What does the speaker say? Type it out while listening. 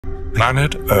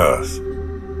Planet Earth,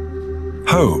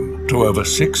 home to over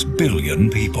 6 billion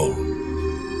people.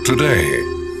 Today,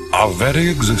 our very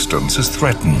existence is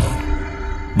threatened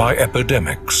by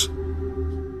epidemics,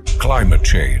 climate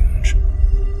change,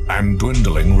 and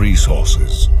dwindling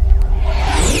resources.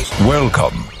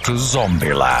 Welcome to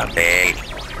Zombieland.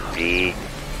 A-D-N.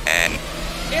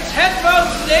 It's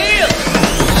headphones, Neil!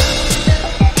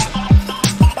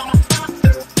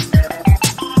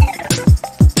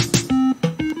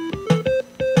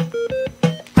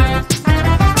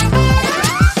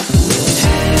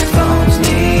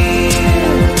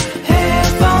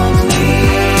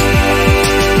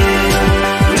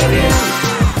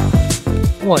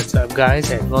 What's up, guys?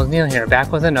 Headphones Neil here,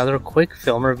 back with another quick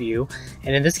film review,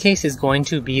 and in this case is going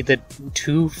to be the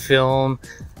two-film,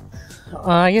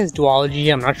 I guess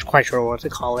duology, I'm not quite sure what to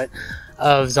call it,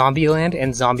 of Zombieland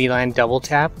and Zombieland Double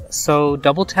Tap. So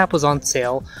Double Tap was on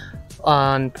sale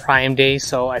on Prime Day,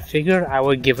 so I figured I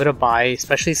would give it a buy,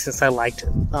 especially since I liked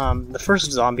the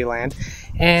first Zombieland.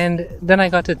 And then I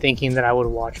got to thinking that I would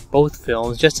watch both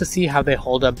films just to see how they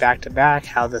hold up back to back,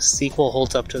 how the sequel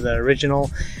holds up to the original,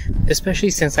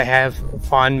 especially since I have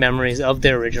fond memories of the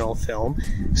original film.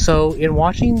 So in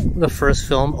watching the first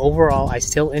film, overall I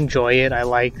still enjoy it. I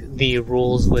like the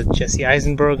rules with Jesse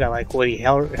Eisenberg, I like Woody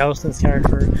Harrelson's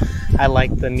character, I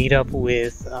like the meetup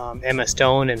with Emma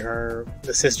Stone and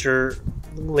the sister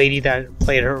lady that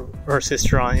played her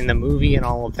sister in the movie and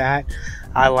all of that.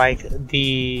 I like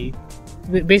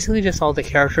basically just all the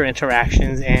character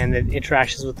interactions and the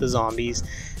interactions with the zombies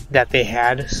that they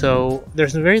had. So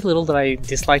there's very little that I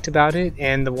disliked about it,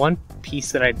 and the one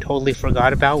piece that I totally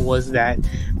forgot about was that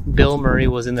Bill Murray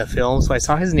was in the film. So I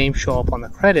saw his name show up on the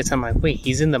credits. I'm like, wait,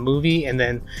 he's in the movie? And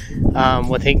then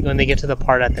when they get to the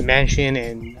part at the mansion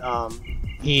and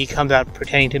he comes out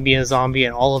pretending to be a zombie,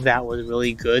 and all of that was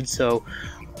really good. So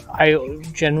I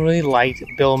generally liked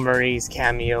Bill Murray's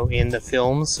cameo in the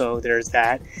film, so there's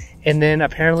that. And then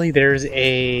apparently there's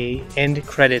a end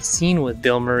credit scene with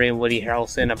Bill Murray and Woody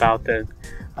Harrelson about the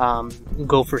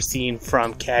gopher scene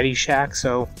from Caddyshack.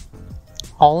 So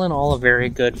all in all, a very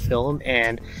good film,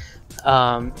 and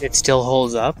it still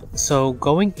holds up. So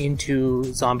going into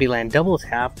Zombieland Double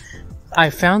Tap,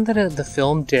 I found that the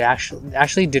film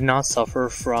actually did not suffer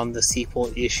from the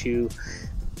sequel issues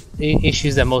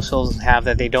that most films have,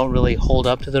 that they don't really hold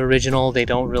up to the original, they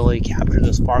don't really capture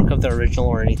the spark of the original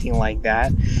or anything like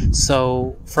that.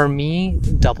 So for me,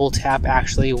 Double Tap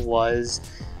actually was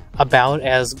about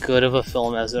as good of a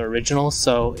film as the original.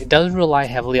 So it does rely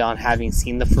heavily on having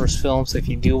seen the first film. So if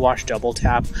you do watch Double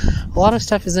Tap, a lot of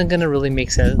stuff isn't going to really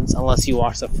make sense unless you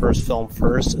watch the first film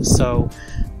first. So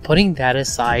putting that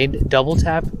aside, Double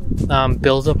Tap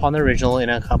builds upon the original in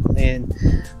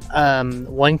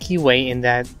one key way, in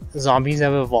that zombies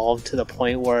have evolved to the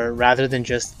point where rather than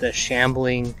just the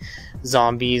shambling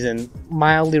zombies and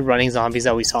mildly running zombies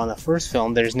that we saw in the first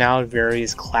film, there's now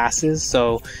various classes.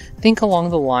 So think along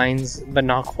the lines, but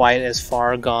not quite as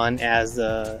far gone as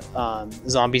the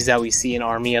zombies that we see in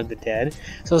Army of the Dead.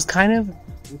 So it's kind of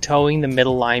towing the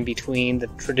middle line between the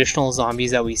traditional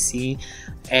zombies that we see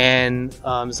and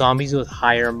zombies with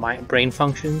higher brain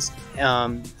functions.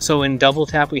 So in Double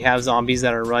Tap, we have zombies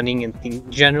that are running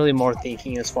and generally more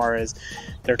thinking as far as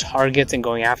their targets and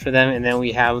going after them, and then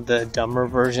we have the dumber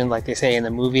version, like they say in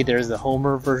the movie. There's the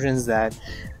Homer versions that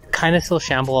kind of still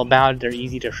shamble about. They're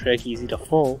easy to trick, easy to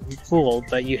fool,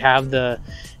 but you have the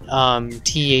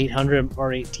T-800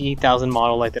 or T-8000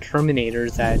 model, like the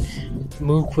Terminators, that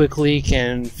move quickly,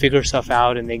 can figure stuff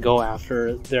out, and they go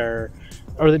after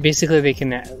basically they can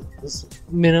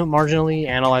marginally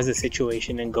analyze the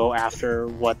situation and go after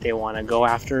what they want to go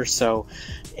after. So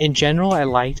in general, I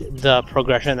liked the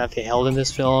progression that they held in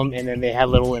this film, and then they had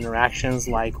little interactions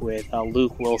like with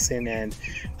Luke Wilson and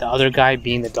the other guy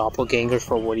being the doppelgangers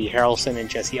for Woody Harrelson and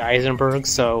Jesse Eisenberg.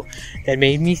 So that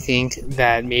made me think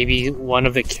that maybe one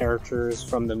of the characters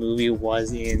from the movie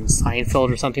was in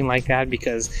Seinfeld or something like that,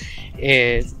 because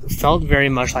it felt very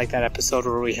much like that episode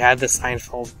where we had the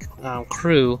Seinfeld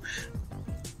crew,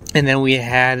 and then we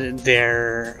had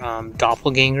their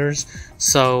doppelgangers.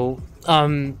 So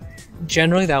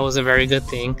generally that was a very good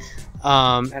thing,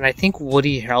 and I think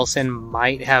Woody Harrelson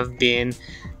might have been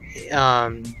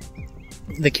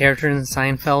the character in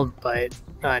Seinfeld, but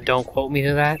don't quote me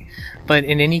to that. But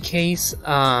in any case,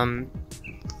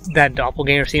 that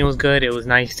doppelganger scene was good. It was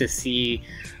nice to see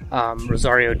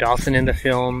Rosario Dawson in the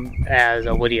film as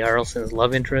Woody Harrelson's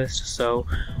love interest. So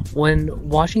when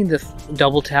watching the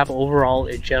Double Tap, overall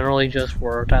it generally just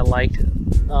worked. I liked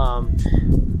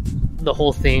the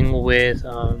whole thing with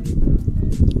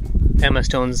Emma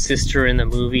Stone's sister in the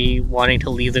movie wanting to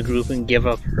leave the group and give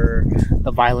up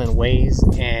the violent ways,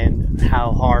 and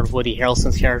how hard Woody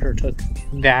Harrelson's character took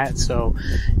that. So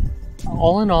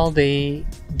all in all, they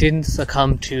didn't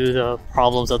succumb to the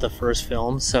problems of the first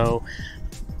film. So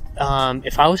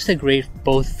if I was to grade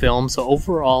both films, so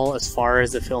overall, as far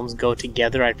as the films go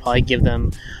together, I'd probably give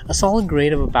them a solid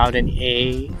grade of about an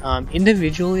A.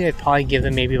 Individually, I'd probably give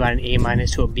them maybe about an A-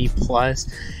 to a B+.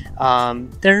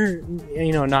 They're,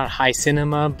 not high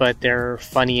cinema, but they're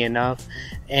funny enough.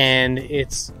 And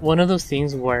it's one of those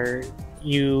things where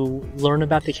you learn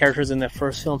about the characters in the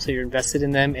first film, so you're invested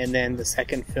in them, and then the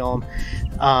second film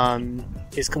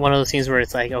is one of those things where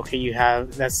it's like, okay,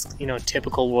 that's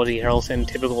typical Woody Harrelson,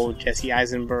 typical Jesse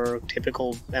Eisenberg,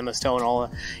 typical Emma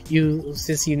Stone,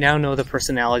 since you now know the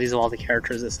personalities of all the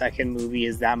characters, the second movie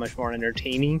is that much more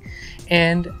entertaining.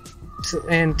 And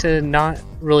to not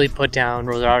really put down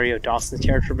Rosario Dawson's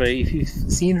character, but if you've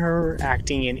seen her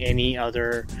acting in any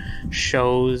other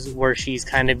shows where she's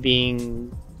kind of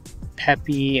being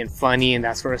peppy and funny and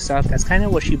that sort of stuff, that's kind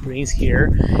of what she brings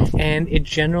here, and it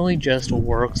generally just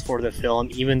works for the film,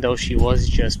 even though she was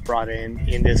just brought in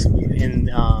the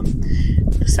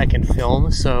second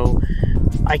film. So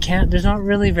there's not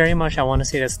really very much I want to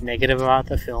say that's negative about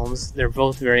the films. They're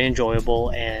both very enjoyable,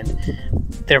 and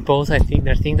they're both, I think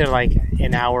they're like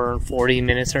an hour and 40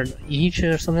 minutes or each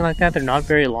or something like that. They're not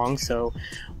very long, so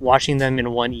watching them in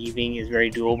one evening is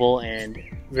very doable and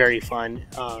very fun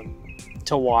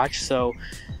to watch. So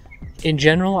in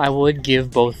general, I would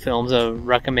give both films a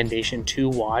recommendation to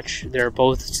watch. They're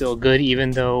both still good,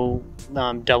 even though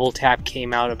Double Tap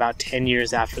came out about 10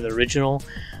 years after the original.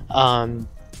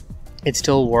 It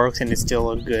still works, and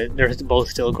they're both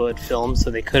still good films, so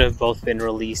they could have both been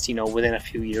released, within a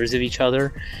few years of each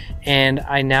other. And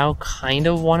I now kind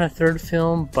of want a third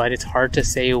film, but it's hard to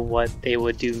say what they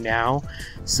would do now.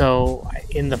 So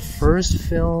in the first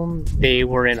film, they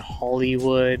were in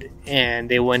Hollywood, and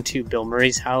they went to Bill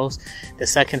Murray's house. The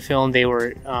second film, they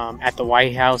were at the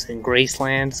White House in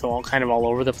Graceland, so all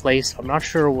over the place. So I'm not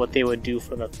sure what they would do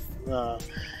for the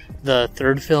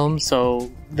third film.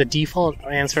 So the default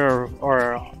answer,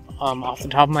 or off the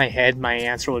top of my head, my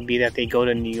answer would be that they go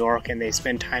to New York and they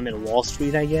spend time in Wall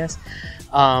Street, I guess.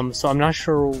 So I'm not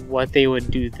sure what they would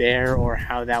do there or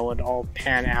how that would all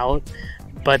pan out.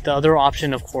 But the other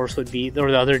option, of course, would be,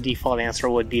 or the other default answer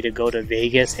would be to go to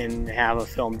Vegas and have a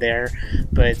film there.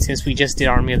 But since we just did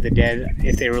Army of the Dead,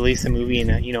 if they release a movie in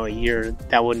a year,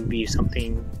 that wouldn't be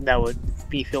something that would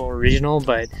feel original.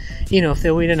 But if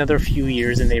they wait another few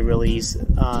years and they release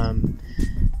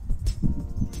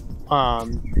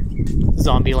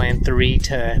Zombieland 3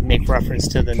 to make reference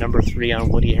to the number 3 on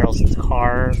Woody Harrelson's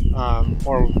car,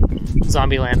 or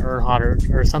Zombieland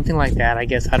Earnhardt or something like that, I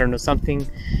guess, I don't know, some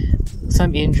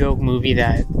in-joke movie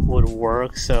that would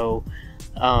work. So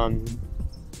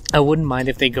I wouldn't mind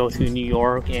if they go through New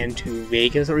York and to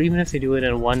Vegas, or even if they do it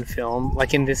in one film,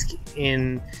 like in the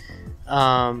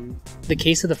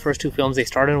case of the first two films, they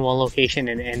start in one location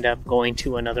and end up going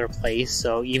to another place.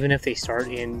 So even if they start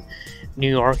in New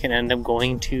York and end up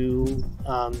going to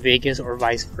Vegas or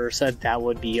vice versa, that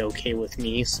would be okay with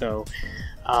me. So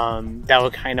that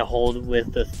would kind of hold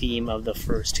with the theme of the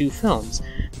first two films.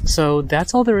 So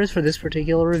that's all there is for this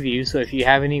particular review. So if you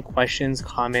have any questions,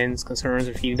 comments, concerns,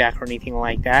 or feedback or anything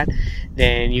like that,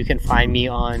 then you can find me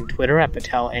on Twitter at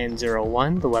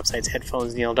PatelN01. The website's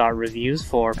headphonesneil.reviews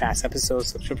for past episodes,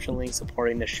 subscription links,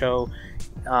 supporting the show,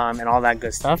 and all that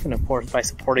good stuff. And of course, by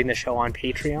supporting the show on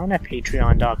Patreon at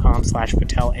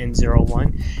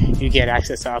patreon.com/PatelN01, you get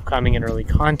access to upcoming and early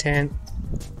content,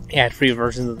 ad-free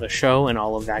versions of the show, and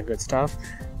all of that good stuff.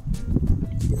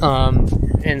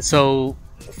 And so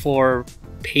for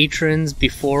patrons,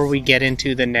 before we get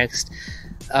into the next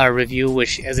review,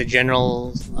 which as a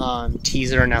general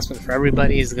teaser announcement for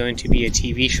everybody is going to be a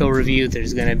TV show review,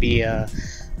 there's going to be a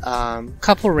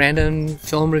couple random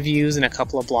film reviews and a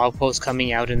couple of blog posts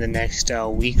coming out in the next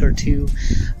week or two.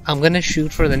 I'm going to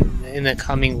shoot in the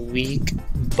coming week,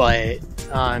 but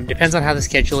depends on how the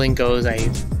scheduling goes. I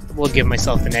will give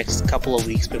myself the next couple of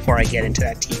weeks before I get into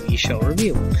that TV show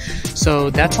review. So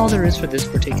that's all there is for this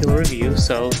particular review.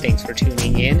 So thanks for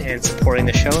tuning in and supporting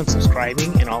the show and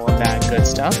subscribing and all of that good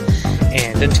stuff.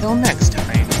 And until next time.